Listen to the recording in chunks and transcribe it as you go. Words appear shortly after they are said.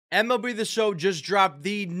MLB The Show just dropped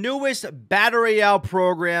the newest Battle Royale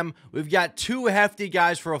program. We've got two hefty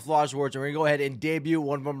guys for Applause Awards, and we're going to go ahead and debut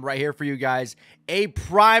one of them right here for you guys. A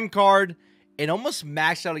prime card and almost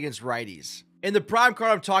maxed out against righties. And the prime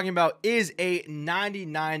card I'm talking about is a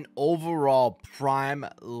 99 overall prime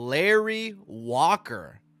Larry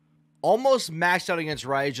Walker. Almost maxed out against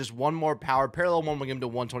righties, just one more power. Parallel one will give him to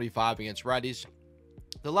 125 against righties.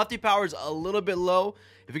 The lefty power is a little bit low.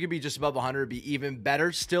 If it could be just above 100, it'd be even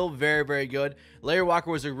better. Still very, very good. Larry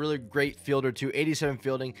Walker was a really great fielder too. 87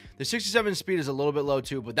 fielding. The 67 speed is a little bit low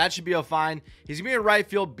too, but that should be a fine. He's going to be in right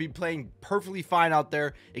field, be playing perfectly fine out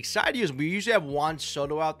there. Excited to use him. We usually have Juan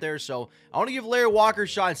Soto out there, so I want to give Larry Walker a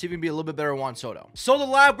shot and see if he can be a little bit better than Juan Soto. So the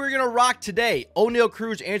lab we're going to rock today: O'Neal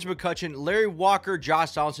Cruz, Andrew McCutchen, Larry Walker,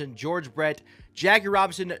 Josh Donaldson, George Brett, Jackie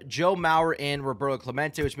Robinson, Joe Mauer, and Roberto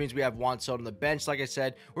Clemente, which means we have Juan Soto on the bench. Like I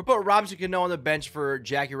said, we're putting Robinson Cano on the bench for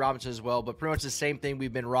Jackie Robinson as well, but pretty much the same thing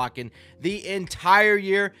we've been rocking the entire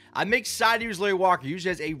year. I'm excited to use Larry Walker. He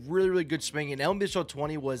usually has a really, really good swing, and MLB Show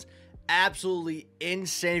 20 was absolutely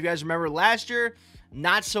insane. If you guys remember last year,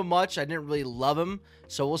 not so much. I didn't really love him,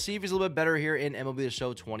 so we'll see if he's a little bit better here in MLB The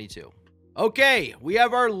Show 22. Okay, we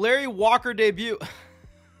have our Larry Walker debut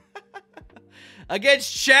against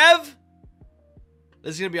Chev.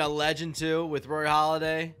 This is going to be on Legend too with Roy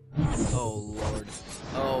Halladay. Oh, Lord.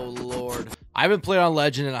 Oh, Lord. I haven't played on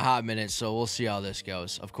Legend in a hot minute, so we'll see how this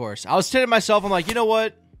goes. Of course. I was telling myself, I'm like, you know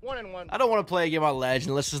what? 1-1. I don't want to play a game on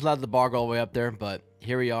Legend. Let's just let the bar go all the way up there. But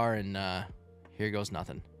here we are, and here goes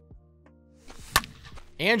nothing.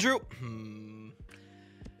 Andrew.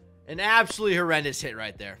 An absolutely horrendous hit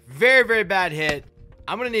right there. Very, very bad hit.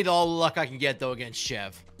 I'm going to need all the luck I can get, though, against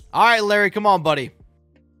Chev. All right, Larry. Come on, buddy.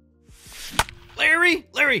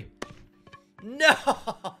 Larry! No!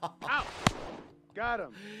 Ow. Got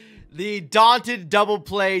him. The daunted double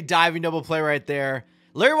play, diving double play right there.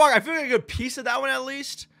 Larry Walker, I feel like a good piece of that one at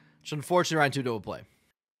least. Which unfortunately ran two double play.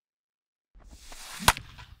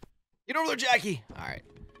 Get over there, Jackie. All right.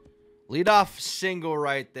 Leadoff single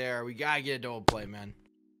right there. We got to get a double play, man.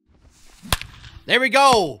 There we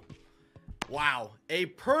go. Wow. A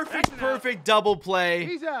perfect double play.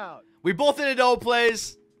 He's out. We both hit a double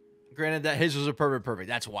plays. Granted that his was a perfect.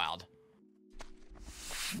 That's wild.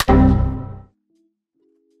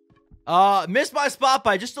 Missed my spot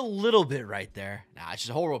by just a little bit right there. Nah, it's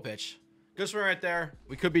just a whole roll pitch. Good swing right there.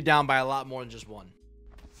 We could be down by a lot more than just one.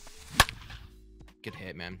 Good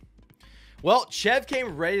hit, man. Well, Chev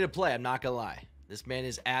came ready to play. I'm not going to lie. This man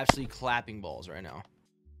is absolutely clapping balls right now.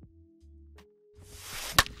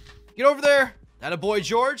 Get over there. That a boy,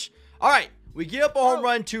 George. All right. We get up a home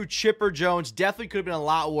run to Chipper Jones. Definitely could have been a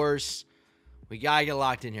lot worse. We got to get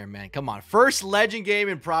locked in here, man. Come on. First Legend game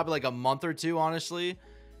in probably like a month or two, honestly.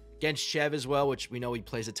 Against Chev as well, which we know he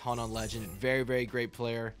plays a ton on Legend. Very, very great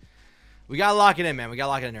player. We got to lock it in, man. We got to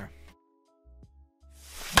lock it in here.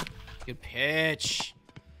 Good pitch.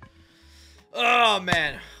 Oh,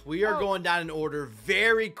 man. We are going down in order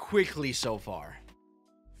very quickly so far.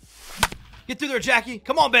 Get through there, Jackie.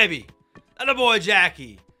 Come on, baby. Atta boy,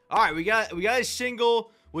 Jackie. All right, we got a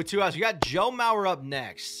single with two outs. We got Joe Mauer up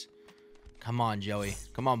next. Come on, Joey.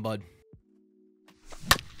 Come on, bud.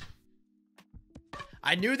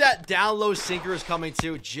 I knew that down low sinker was coming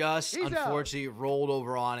too. Just unfortunately rolled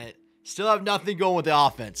over on it. Still have nothing going with the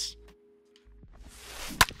offense.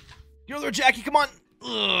 Get over there, Jackie. Come on.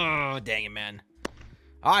 Ugh, dang it, man.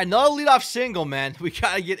 All right, another leadoff single, man. We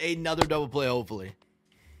got to get another double play, hopefully.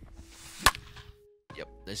 Yep,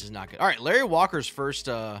 this is not good. All right, Larry Walker's first,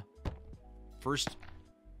 I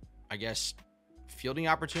guess, fielding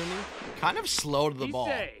opportunity. Kind of slow to the ball.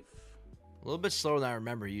 Safe. A little bit slower than I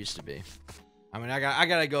remember he used to be. I mean, I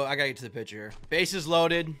gotta get to the pitcher here. Bases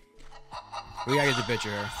loaded. We gotta get to the pitcher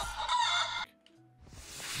here.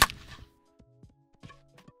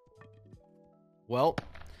 Well,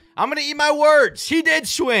 I'm gonna eat my words. He did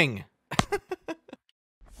swing.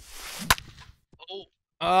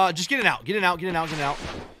 Just get it out. Get it out.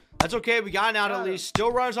 That's okay. We got an out at least.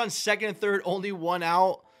 Still runners on second and third. Only one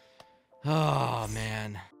out. Oh,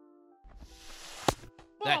 man.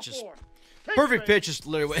 That just... Perfect pitch. Just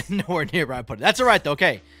literally nowhere near where I put it. That's all right, though.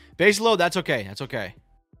 Okay. Base load. That's okay. That's okay.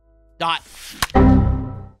 Dot.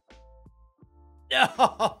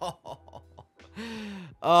 No.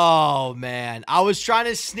 Oh, man. I was trying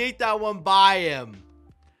to sneak that one by him.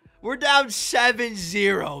 We're down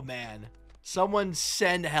 7-0, man. Someone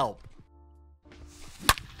send help.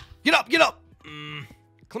 Get up.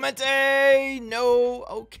 Clemente. No.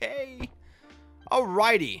 Okay.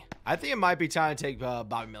 Alrighty. I think it might be time to take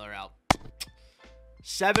Bobby Miller out.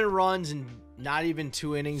 7 runs and not even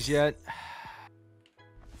 2 innings yet.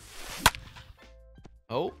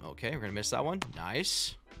 Oh, okay. We're going to miss that one.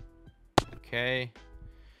 Nice. Okay.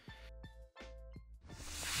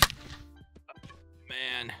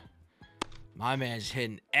 Man. My man's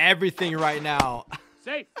hitting everything right now.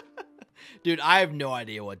 Safe. Dude, I have no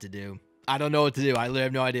idea what to do. I don't know what to do. I literally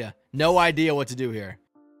have no idea. No idea what to do here.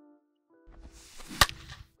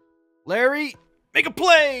 Larry, make a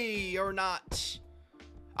play or not.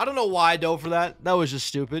 I don't know why I dove for that. That was just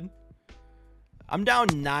stupid. I'm down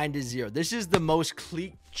 9-0. This is the most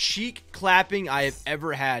cheek clapping I have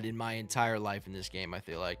ever had in my entire life in this game, I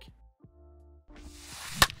feel like.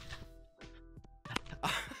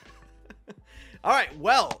 All right,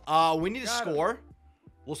 well, we need to score.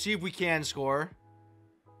 We'll see if we can score.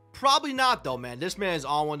 Probably not, though, man. This man is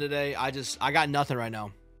on one today. I got nothing right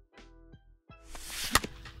now.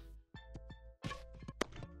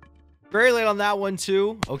 Very late on that one,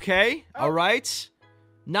 too. Okay. All right.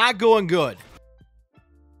 Not going good.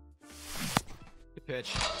 Good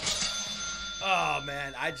pitch. Oh,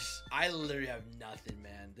 man. I literally have nothing,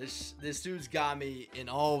 man. This dude's got me in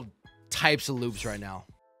all types of loops right now.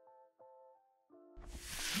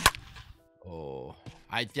 Oh,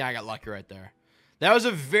 I think I got lucky right there. That was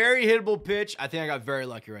a very hittable pitch. I think I got very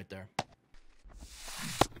lucky right there.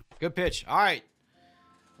 Good pitch. All right.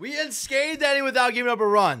 We unscathed that without giving up a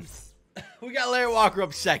run. We got Larry Walker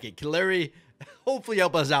up second. Can Larry hopefully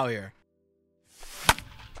help us out here?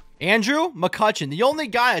 Andrew McCutcheon, the only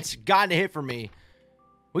guy that's gotten a hit for me.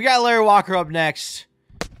 We got Larry Walker up next.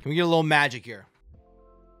 Can we get a little magic here?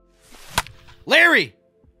 Larry!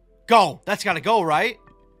 Go. That's got to go, right?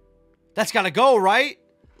 That's got to go, right?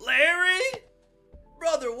 Larry?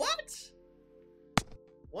 Brother, what?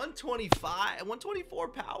 125, 124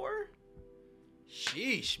 power?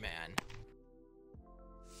 Sheesh, man.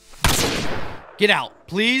 Get out,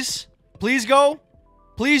 please. Please go.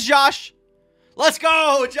 Please, Josh. Let's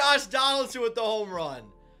go. Josh Donaldson with the home run.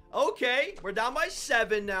 Okay, we're down by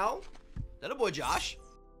 7 now. That a boy, Josh.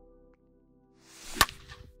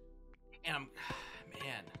 And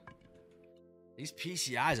man, these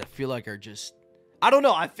PCIs I feel like are just, I don't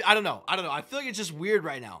know. I don't know. I feel like it's just weird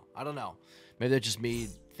right now. I don't know. Maybe that's just me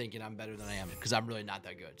thinking I'm better than I am because I'm really not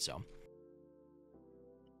that good. So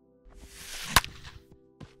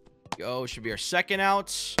go. Should be our second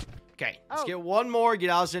out. Okay, let's get one more. Get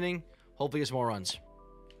out of this inning. Hopefully get some more runs.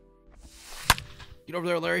 Get over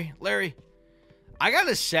there, Larry. Larry. I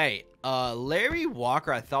gotta say, Larry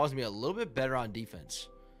Walker I thought was gonna be a little bit better on defense.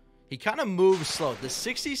 He kind of moves slow. The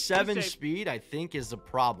 67 speed, I think, is the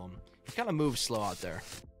problem. He kind of moves slow out there.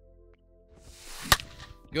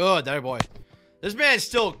 Good. There, boy. This man's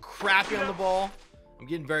still crappy on the ball. I'm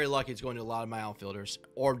getting very lucky. It's going to a lot of my outfielders.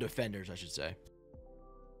 Or defenders, I should say.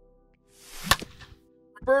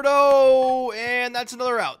 Roberto. And that's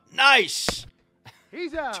another out. Nice.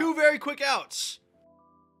 He's out. 2 very quick outs.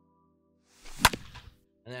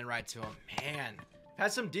 And then right to him. Man.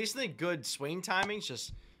 Had some decently good swing timings.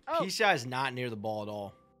 Just... PCI is not near the ball at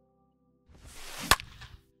all.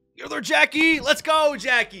 You're there, Jackie. Let's go,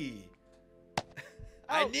 Jackie.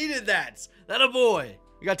 I needed that. That a boy.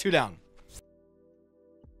 We got 2 down.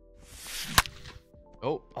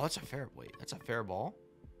 Oh, that's a fair. Wait, that's a fair ball.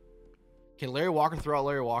 Can Larry Walker throw out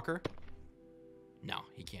Larry Walker? No,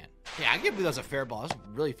 he can't. Yeah, I can't believe that's a fair ball. That's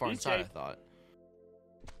really far inside, I thought.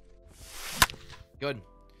 Good.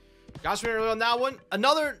 Got swing early on that one.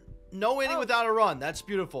 Another. No inning without a run. That's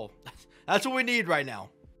beautiful. That's what we need right now.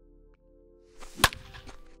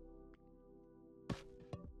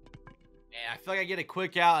 Man, I feel like I get a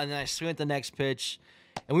quick out and then I swing at the next pitch.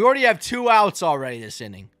 And we already have 2 outs already this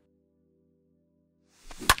inning.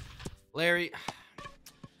 Larry.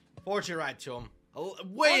 Fortunate right to him.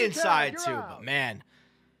 Way inside too. But man,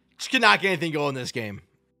 just cannot get anything going in this game.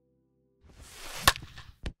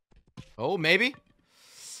 Oh, maybe.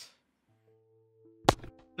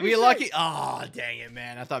 Did we get lucky? Oh, dang it,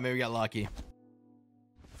 man. I thought maybe we got lucky.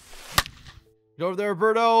 Get over there,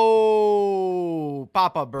 Birdo.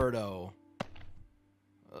 Papa Birdo.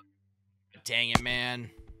 Dang it, man.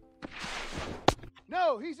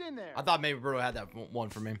 No, he's in there. I thought maybe Birdo had that one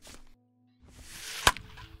for me.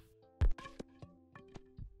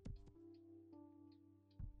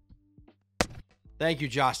 Thank you,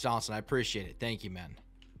 Josh Johnson. I appreciate it. Thank you, man.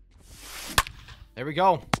 There we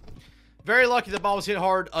go. Very lucky the ball was hit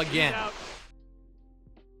hard again.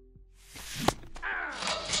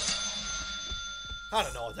 I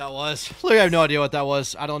don't know what that was. Look, I have no idea what that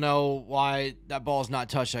was. I don't know why that ball's not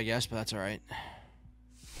touched, I guess, but that's all right.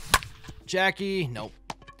 Jackie, nope.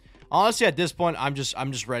 Honestly, at this point, I'm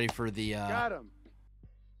just ready for the Got him.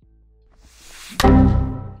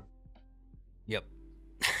 Yep.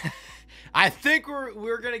 I think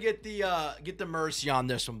we're gonna get the mercy on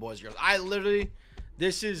this one, boys and girls. I literally,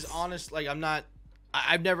 this is honest. Like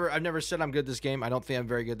I've never said I'm good at this game. I don't think I'm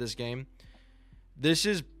very good at this game. This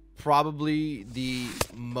is probably the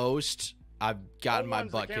most I've gotten my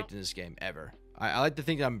butt kicked in this game ever. I like to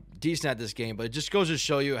think I'm decent at this game, but it just goes to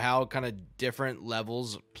show you how kind of different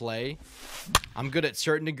levels play. I'm good at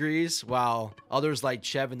certain degrees, while others like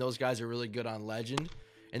Chev and those guys are really good on Legend.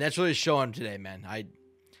 And that's really showing today, man.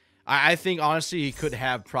 I think, honestly, he could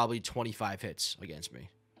have probably 25 hits against me.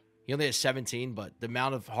 He only has 17, but the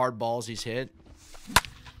amount of hard balls he's hit,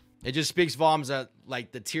 it just speaks volumes at,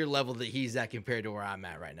 like, the tier level that he's at compared to where I'm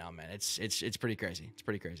at right now, man. It's pretty crazy. It's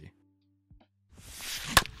pretty crazy.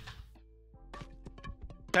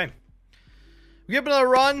 Okay, we give it another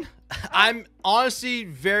run. I'm honestly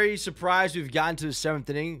very surprised we've gotten to the 7th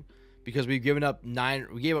inning because we've given up 9.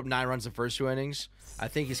 We gave up 9 runs the first 2 innings. I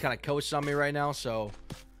think he's kind of coached on me right now, so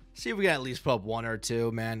see if we can at least put up 1 or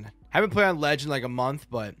 2, man. Haven't played on Legend like a month,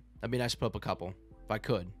 but that'd be nice to put up a couple if I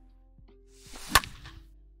could.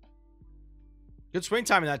 Good swing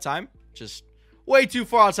timing that time. Just way too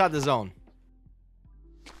far outside the zone.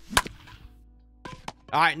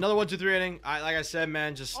 All right, another 1, 2, 3 inning. Like I said,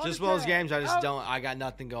 man, just one of those games. I got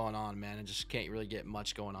nothing going on, man. I just can't really get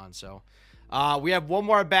much going on. So, we have one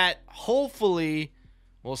more at bat. Hopefully,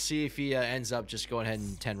 we'll see if he ends up just going ahead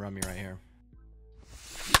and 10-run me right here.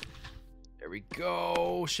 There we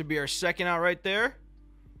go. Should be our second out right there.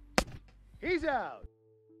 He's out.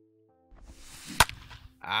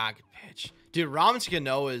 Good pitch, dude. Robinson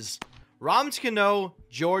Cano,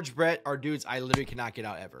 George Brett are dudes I literally cannot get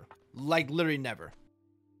out ever. Like literally never.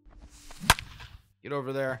 Get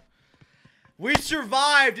over there. We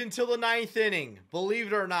survived until the 9th inning. Believe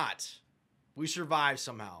it or not. We survived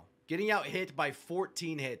somehow. Getting out hit by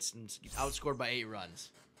 14 hits and outscored by 8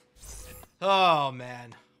 runs. Oh,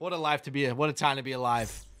 man. What a life to be. What a time to be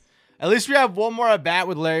alive. At least we have one more at bat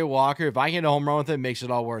with Larry Walker. If I can hit a home run with it, it makes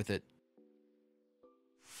it all worth it.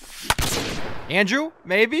 Andrew,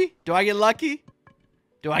 maybe? Do I get lucky?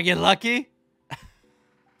 Do I get lucky?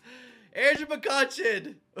 Andrew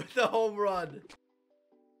McCutcheon with the home run.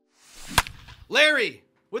 Larry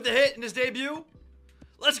with the hit in his debut.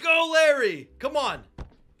 Let's go, Larry. Come on.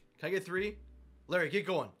 Can I get 3? Larry, get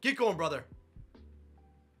going. Get going, brother.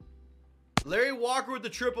 Larry Walker with the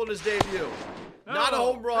triple in his debut. Not a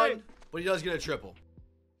home run, but he does get a triple.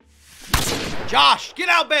 Josh, get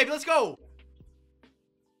out, baby. Let's go.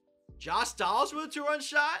 Josh Dolls with a 2-run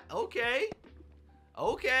shot. Okay.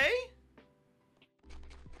 Okay.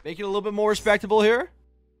 Make it a little bit more respectable here.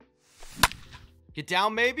 Get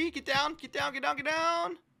down, maybe. Get down. Get down. Get down. Get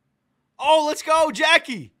down. Oh, let's go,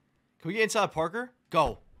 Jackie. Can we get inside Parker?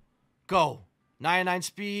 Go. Go. 99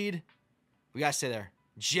 speed. We got to stay there.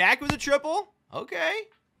 Jack with a triple. Okay.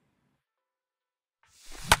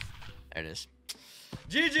 There it is.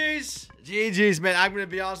 GG's. GG's, man. I'm going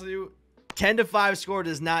to be honest with you. 10-5 score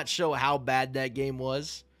does not show how bad that game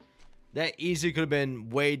was. That easily could have been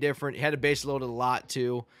way different. He had a base loaded a lot,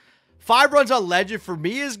 too. 5 runs on Legend for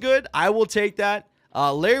me is good. I will take that.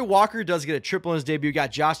 Larry Walker does get a triple in his debut.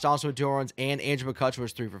 Got Josh Donaldson with 2 runs, and Andrew McCutcheon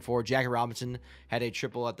was 3 for 4. Jackie Robinson had a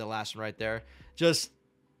triple at the last one right there. Just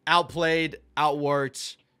outplayed,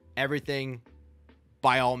 outworked, everything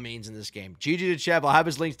by all means in this game. GG to Chev. I'll have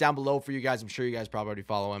his links down below for you guys. I'm sure you guys probably already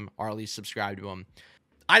follow him or at least subscribe to him.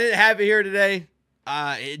 I didn't have it here today.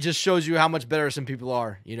 It just shows you how much better some people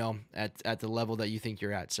are, you know, at the level that you think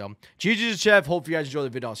you're at. So, GG to Chev. Hope you guys enjoy the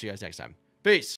video. I'll see you guys next time. Peace.